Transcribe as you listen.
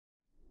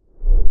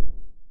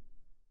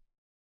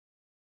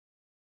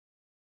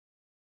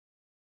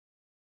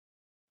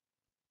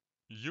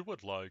You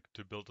would like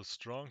to build a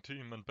strong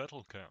team in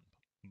Battle Camp,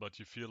 but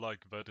you feel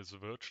like that is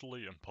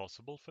virtually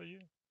impossible for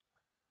you?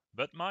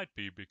 That might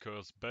be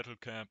because Battle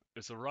Camp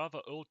is a rather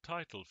old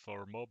title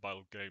for a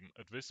mobile game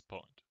at this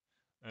point,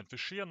 and the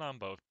sheer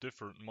number of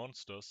different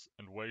monsters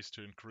and ways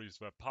to increase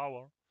their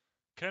power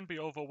can be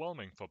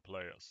overwhelming for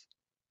players,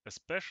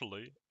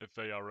 especially if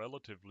they are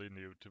relatively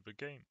new to the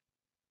game.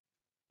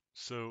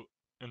 So,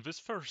 in this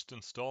first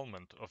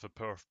installment of a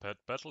Perf Pet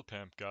Battle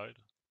Camp guide,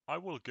 I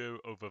will go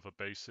over the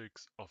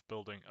basics of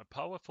building a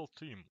powerful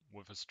team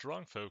with a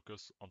strong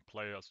focus on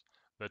players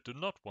that do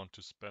not want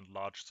to spend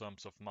large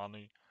sums of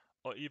money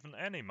or even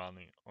any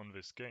money on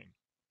this game.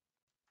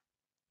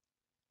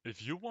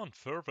 If you want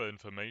further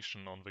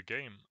information on the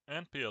game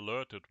and be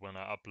alerted when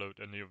I upload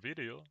a new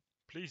video,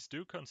 please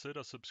do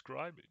consider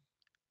subscribing.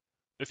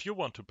 If you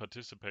want to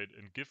participate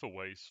in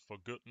giveaways for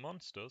good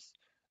monsters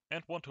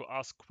and want to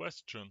ask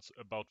questions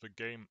about the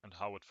game and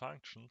how it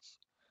functions,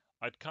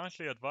 I'd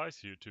kindly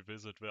advise you to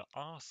visit the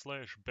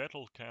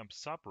r/battlecamp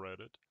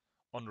subreddit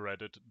on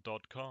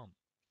reddit.com.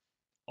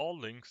 All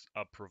links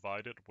are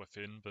provided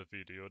within the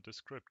video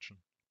description.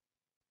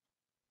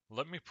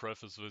 Let me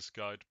preface this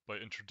guide by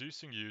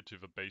introducing you to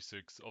the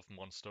basics of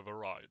monster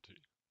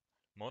variety.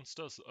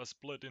 Monsters are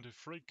split into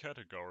three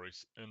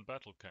categories in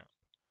Battle Camp: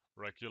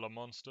 regular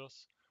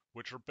monsters,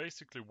 which are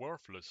basically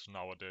worthless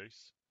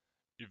nowadays;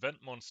 event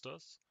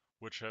monsters,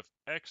 which have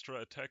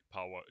extra attack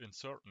power in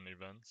certain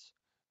events;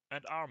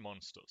 and R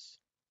monsters.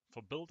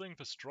 For building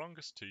the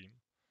strongest team,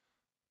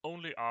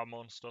 only R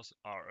monsters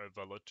are a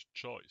valid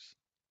choice.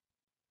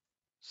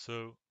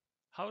 So,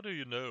 how do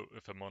you know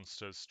if a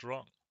monster is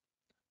strong?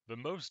 The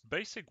most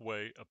basic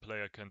way a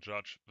player can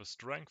judge the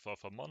strength of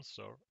a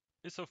monster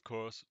is of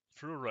course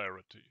through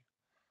rarity.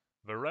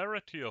 The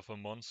rarity of a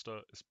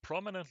monster is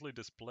prominently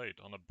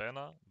displayed on a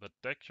banner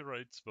that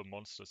decorates the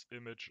monster's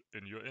image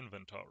in your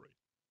inventory.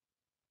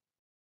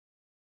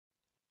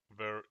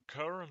 There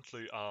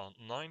currently are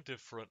 9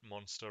 different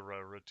monster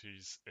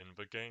rarities in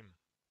the game: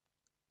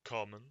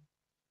 common,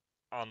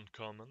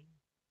 uncommon,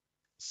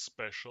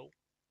 special,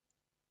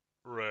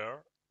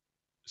 rare,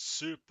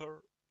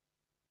 super,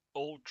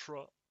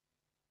 ultra,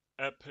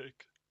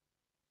 epic,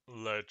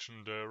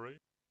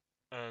 legendary,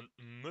 and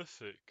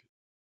mythic.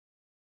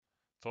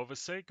 For the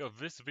sake of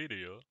this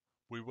video,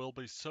 we will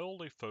be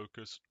solely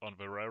focused on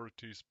the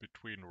rarities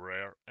between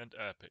rare and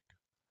epic.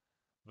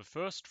 The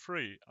first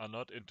three are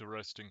not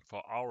interesting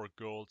for our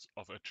goals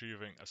of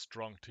achieving a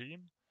strong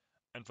team,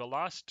 and the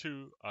last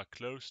two are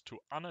close to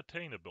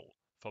unattainable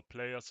for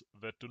players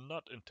that do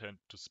not intend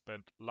to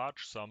spend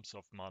large sums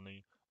of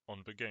money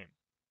on the game.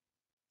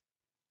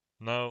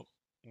 Now,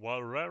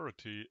 while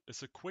rarity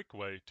is a quick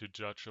way to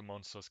judge a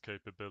monster's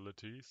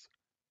capabilities,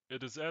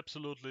 it is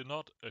absolutely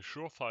not a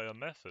surefire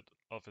method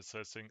of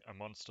assessing a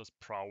monster's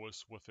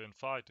prowess within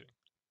fighting.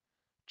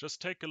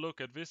 Just take a look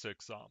at this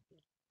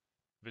example.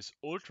 This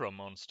Ultra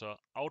monster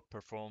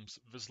outperforms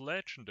this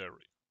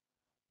Legendary.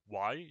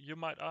 Why, you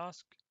might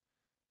ask?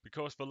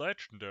 Because the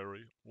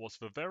Legendary was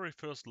the very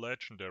first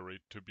Legendary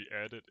to be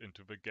added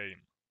into the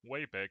game,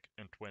 way back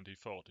in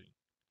 2014,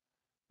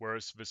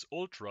 whereas this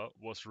Ultra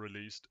was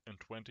released in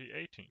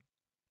 2018.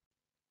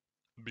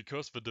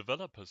 Because the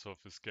developers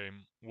of this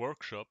game,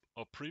 Workshop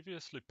or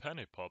previously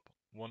Pennypop,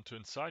 want to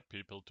incite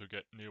people to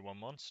get newer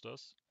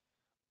monsters,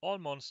 all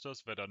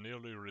monsters that are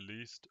newly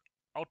released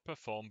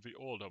outperform the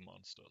older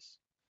monsters.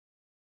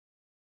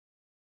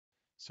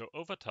 So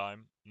over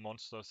time,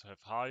 monsters have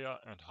higher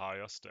and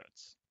higher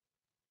stats.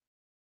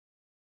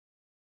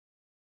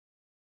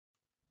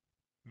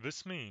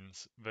 This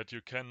means that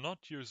you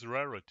cannot use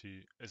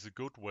rarity as a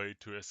good way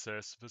to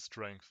assess the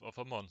strength of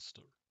a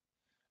monster.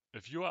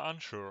 If you are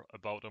unsure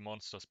about a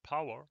monster's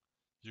power,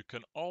 you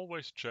can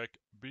always check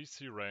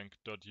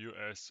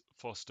bcrank.us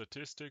for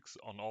statistics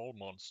on all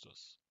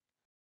monsters.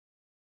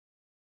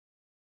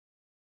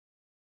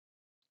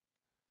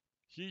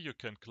 Here you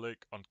can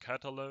click on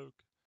Catalog,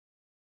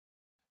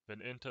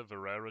 then enter the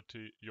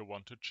rarity you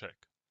want to check.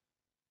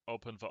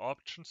 Open the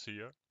options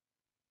here,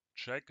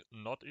 check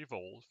Not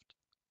Evolved,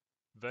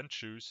 then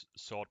choose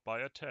Sort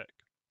by Attack.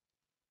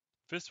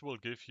 This will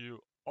give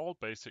you all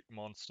basic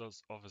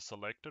monsters of a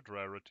selected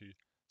rarity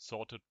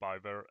sorted by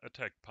their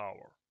attack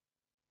power.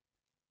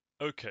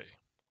 Okay,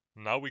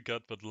 now we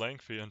got that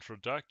lengthy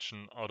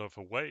introduction out of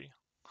the way,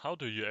 how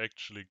do you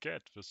actually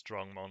get the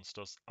strong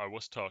monsters I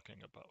was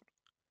talking about?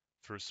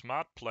 Through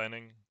smart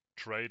planning,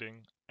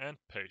 trading, and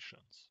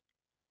patience.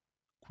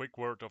 Quick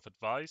word of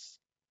advice: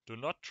 do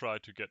not try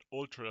to get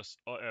ultras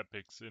or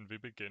epics in the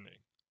beginning.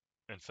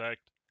 In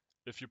fact,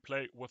 if you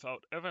play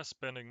without ever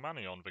spending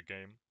money on the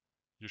game,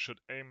 you should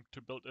aim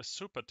to build a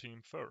super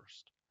team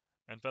first,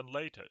 and then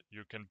later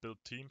you can build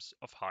teams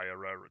of higher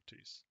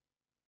rarities.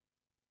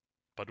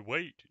 But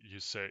wait, you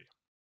say.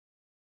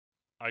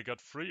 I got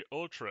 3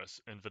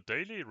 ultras in the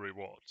daily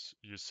rewards,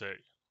 you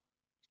say.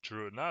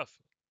 True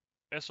enough,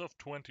 as of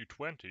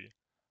 2020,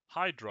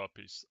 high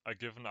droppies are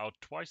given out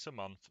twice a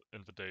month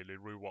in the daily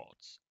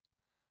rewards.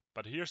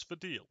 But here's the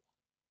deal.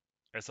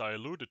 As I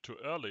alluded to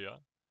earlier,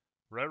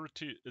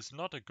 rarity is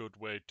not a good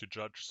way to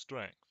judge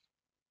strength.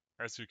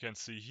 As you can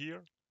see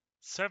here,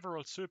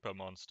 several super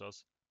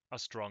monsters are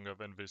stronger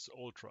than this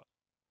Ultra.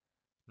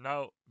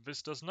 Now,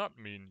 this does not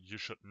mean you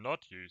should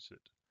not use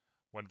it.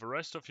 When the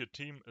rest of your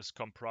team is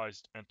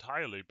comprised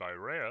entirely by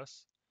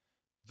rares,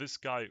 this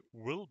guy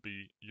will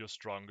be your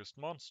strongest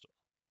monster.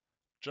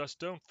 Just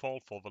don't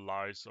fall for the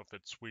lies of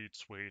its sweet,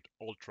 sweet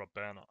Ultra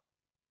banner.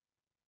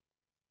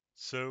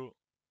 So,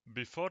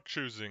 before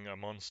choosing a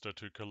monster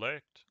to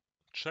collect,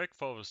 check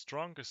for the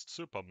strongest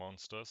super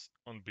monsters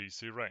on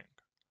BC rank.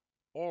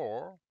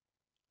 Or,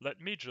 let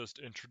me just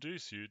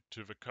introduce you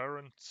to the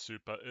current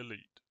Super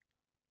Elite.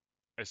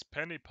 As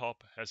Penny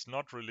Pop has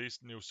not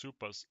released new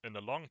supers in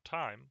a long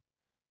time,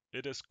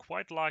 it is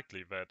quite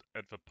likely that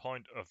at the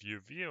point of you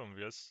viewing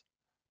this,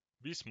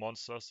 these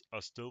monsters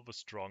are still the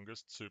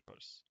strongest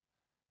supers.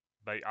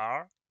 They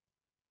are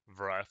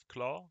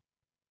Wrathclaw,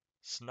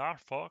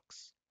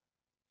 Snarfox,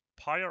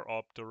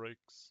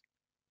 Pyropteryx,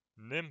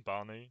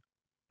 Nimbunny,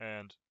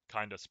 and,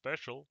 kinda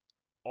special,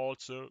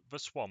 also the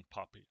Swamp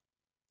Puppy.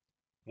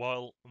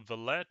 While the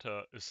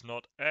latter is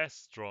not as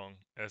strong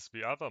as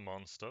the other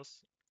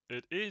monsters,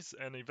 it is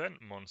an event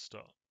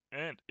monster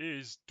and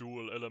is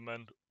dual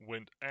element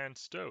wind and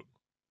stone,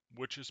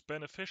 which is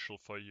beneficial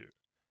for you,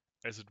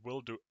 as it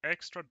will do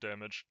extra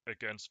damage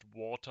against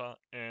water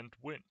and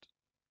wind.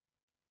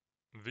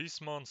 These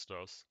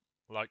monsters,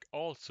 like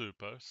all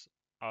supers,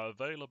 are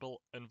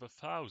available in the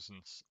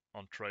thousands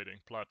on trading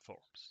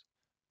platforms,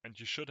 and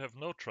you should have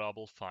no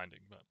trouble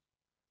finding them.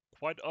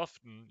 Quite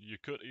often you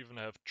could even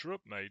have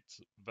troop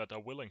mates that are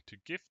willing to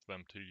gift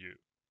them to you,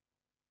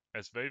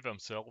 as they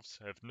themselves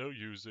have no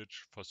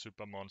usage for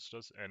super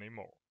monsters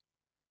anymore.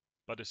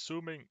 But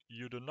assuming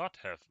you do not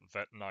have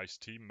that nice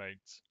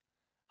teammates,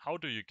 how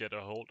do you get a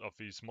hold of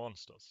these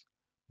monsters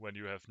when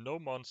you have no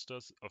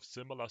monsters of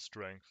similar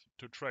strength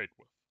to trade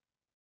with?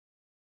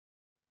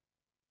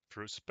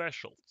 Through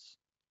specials.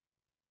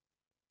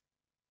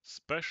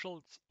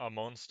 Specials are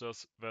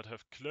monsters that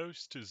have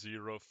close to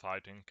zero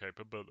fighting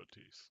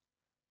capabilities,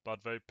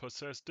 but they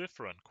possess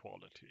different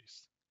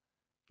qualities.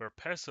 Their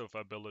passive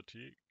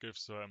ability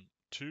gives them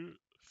 2,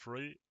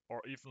 3,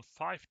 or even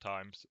 5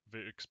 times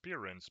the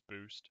experience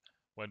boost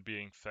when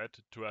being fed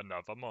to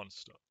another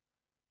monster,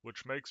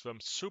 which makes them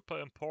super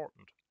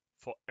important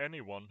for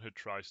anyone who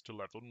tries to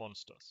level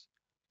monsters.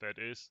 That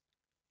is,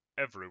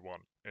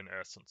 everyone in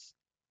essence.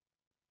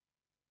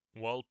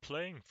 While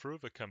playing through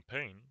the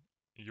campaign,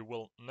 you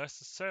will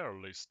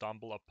necessarily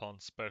stumble upon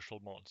special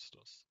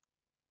monsters.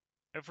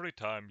 Every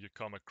time you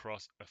come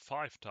across a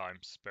 5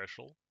 times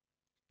special,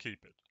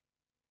 keep it.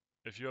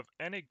 If you have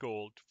any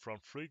gold from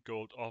free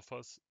gold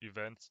offers,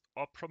 events,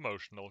 or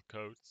promotional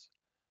codes,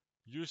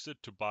 use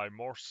it to buy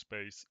more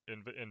space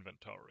in the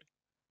inventory.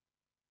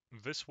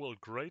 This will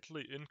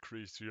greatly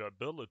increase your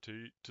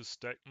ability to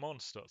stack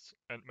monsters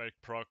and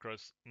make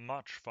progress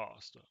much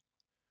faster.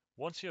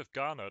 Once you have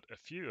garnered a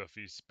few of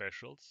these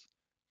specials,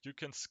 you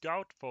can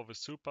scout for the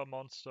super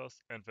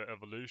monsters and their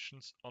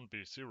evolutions on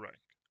BC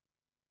rank.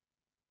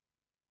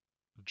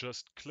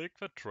 Just click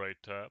the trade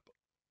tab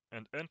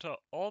and enter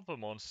all the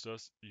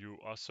monsters you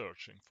are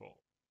searching for.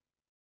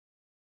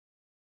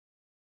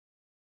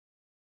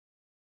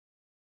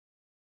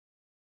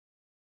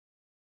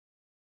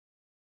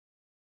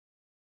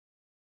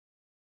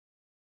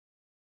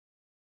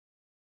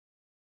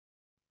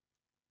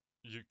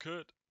 You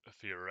could,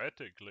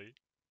 theoretically,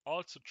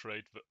 also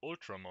trade the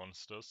Ultra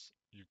monsters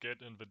you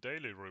get in the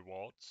daily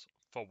rewards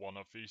for one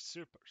of these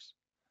supers,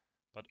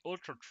 but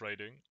Ultra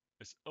trading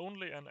is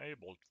only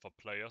enabled for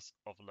players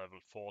of level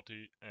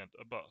 40 and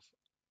above.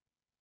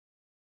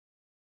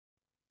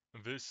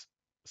 This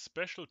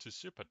specialty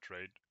super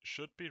trade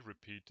should be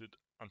repeated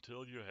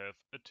until you have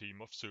a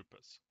team of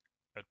supers,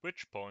 at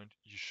which point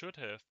you should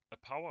have a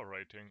power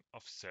rating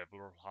of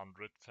several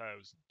hundred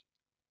thousand.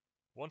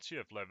 Once you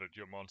have leveled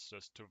your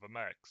monsters to the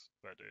max,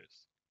 that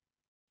is.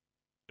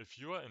 If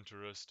you are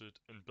interested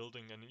in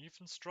building an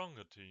even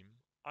stronger team,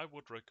 I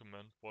would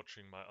recommend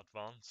watching my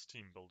advanced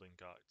team building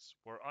guides,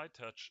 where I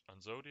touch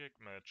on zodiac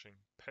matching,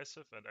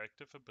 passive and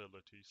active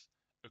abilities,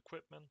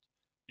 equipment,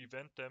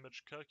 event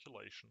damage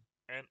calculation,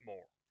 and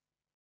more.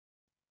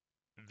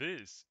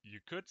 This, you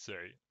could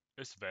say,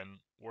 is then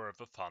where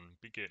the fun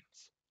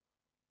begins.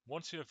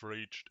 Once you have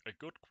reached a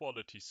good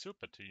quality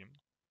super team,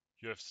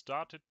 you have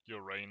started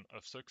your reign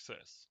of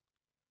success.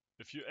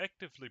 If you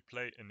actively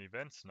play in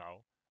events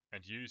now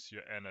and use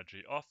your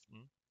energy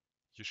often,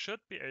 you should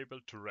be able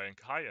to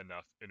rank high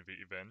enough in the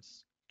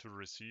events to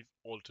receive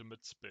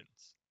ultimate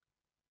spins.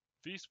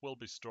 These will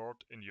be stored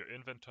in your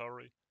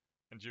inventory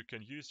and you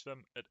can use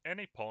them at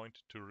any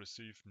point to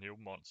receive new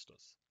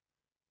monsters.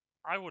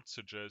 I would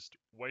suggest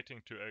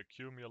waiting to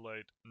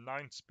accumulate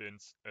 9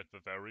 spins at the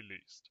very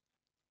least,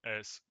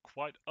 as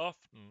quite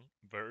often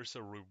there is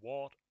a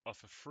reward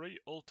of a free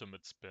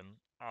ultimate spin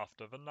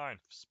after the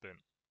 9th spin,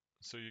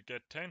 so you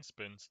get 10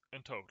 spins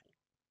in total.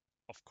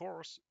 Of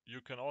course, you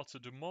can also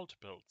do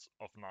multiples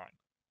of 9.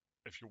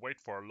 If you wait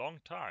for a long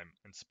time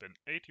and spin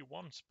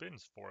 81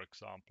 spins for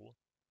example,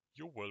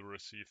 you will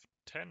receive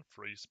 10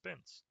 free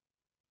spins.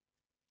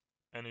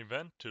 An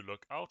event to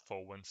look out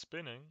for when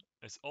spinning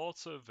is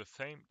also the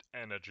famed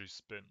energy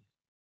spin.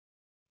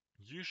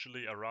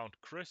 Usually around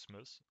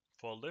Christmas,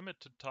 for a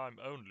limited time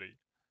only,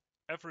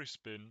 every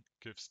spin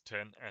gives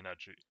 10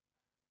 energy,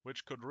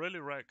 which could really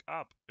rack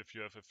up if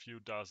you have a few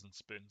dozen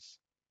spins.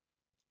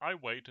 I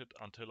waited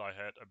until I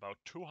had about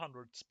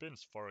 200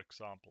 spins, for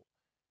example,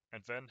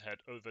 and then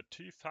had over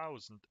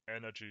 2000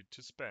 energy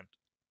to spend.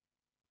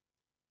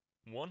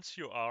 Once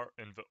you are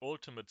in the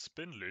ultimate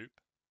spin loop,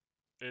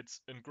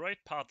 it's in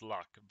great part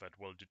luck that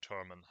will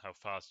determine how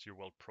fast you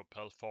will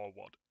propel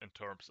forward in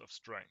terms of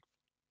strength.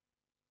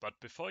 But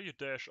before you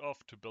dash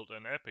off to build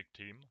an epic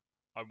team,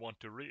 I want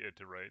to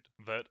reiterate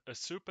that a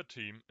super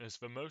team is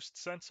the most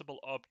sensible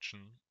option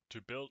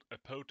to build a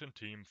potent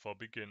team for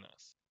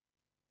beginners.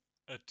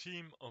 A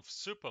team of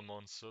super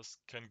monsters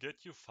can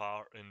get you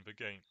far in the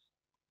game.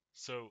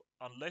 So,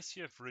 unless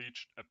you have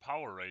reached a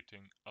power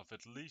rating of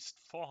at least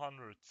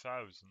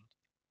 400,000,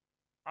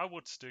 I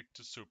would stick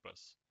to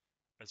supers,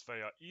 as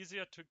they are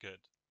easier to get,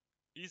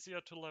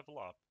 easier to level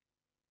up,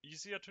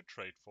 easier to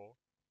trade for,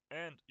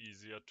 and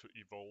easier to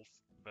evolve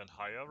than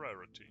higher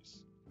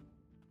rarities.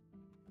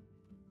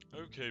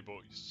 Okay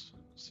boys,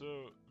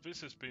 so this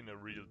has been a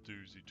real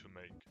doozy to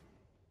make.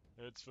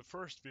 It's the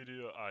first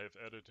video I have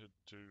edited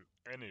to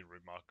any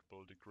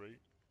remarkable degree,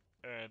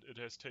 and it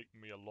has taken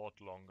me a lot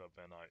longer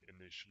than I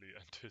initially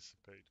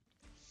anticipated.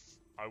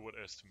 I would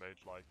estimate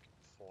like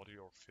 40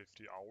 or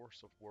 50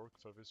 hours of work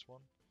for this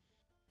one.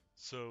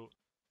 So,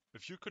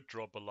 if you could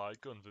drop a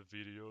like on the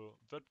video,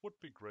 that would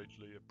be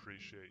greatly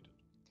appreciated.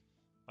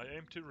 I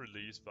aim to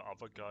release the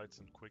other guides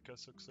in quicker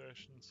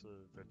succession so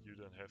that you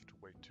don't have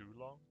to wait too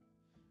long.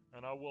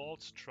 And I will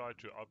also try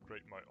to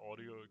upgrade my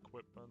audio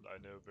equipment.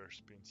 I know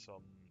there's been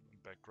some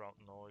background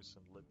noise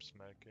and lip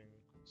smacking,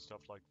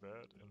 stuff like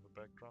that in the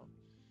background.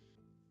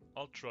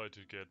 I'll try to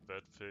get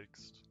that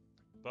fixed.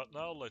 But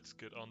now let's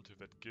get on to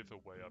that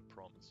giveaway I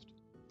promised.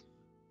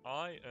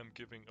 I am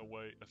giving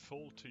away a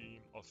full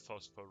team of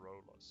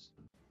phosphorollers.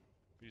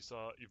 These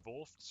are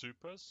evolved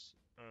supers,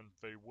 and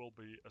they will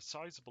be a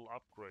sizable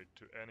upgrade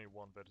to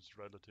anyone that is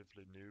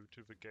relatively new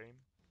to the game.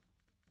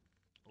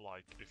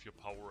 Like if your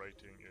power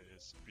rating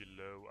is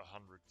below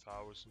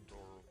 100,000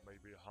 or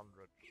maybe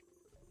 120,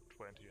 130,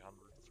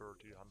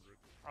 100,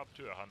 up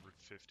to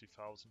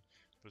 150,000,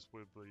 this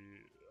will be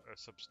a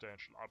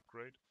substantial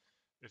upgrade.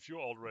 If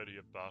you're already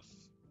above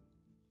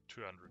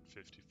 250,000,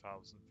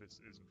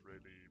 this isn't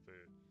really the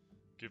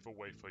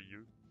giveaway for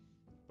you,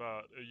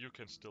 but you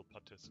can still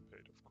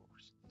participate, of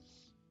course.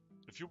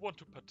 If you want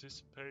to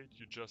participate,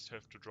 you just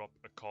have to drop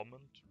a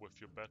comment with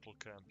your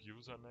Battlecamp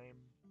username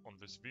on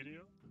this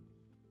video.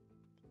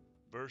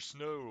 There's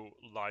no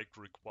like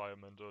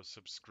requirement or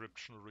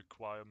subscription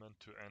requirement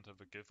to enter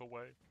the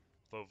giveaway,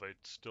 though they'd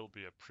still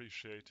be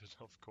appreciated,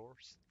 of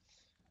course.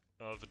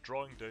 The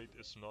drawing date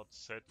is not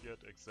set yet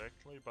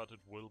exactly, but it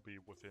will be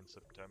within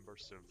September,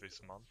 so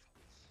this month.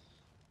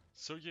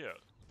 So yeah,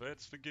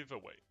 that's the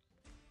giveaway.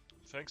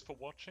 Thanks for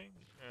watching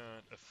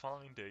and a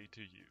fine day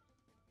to you.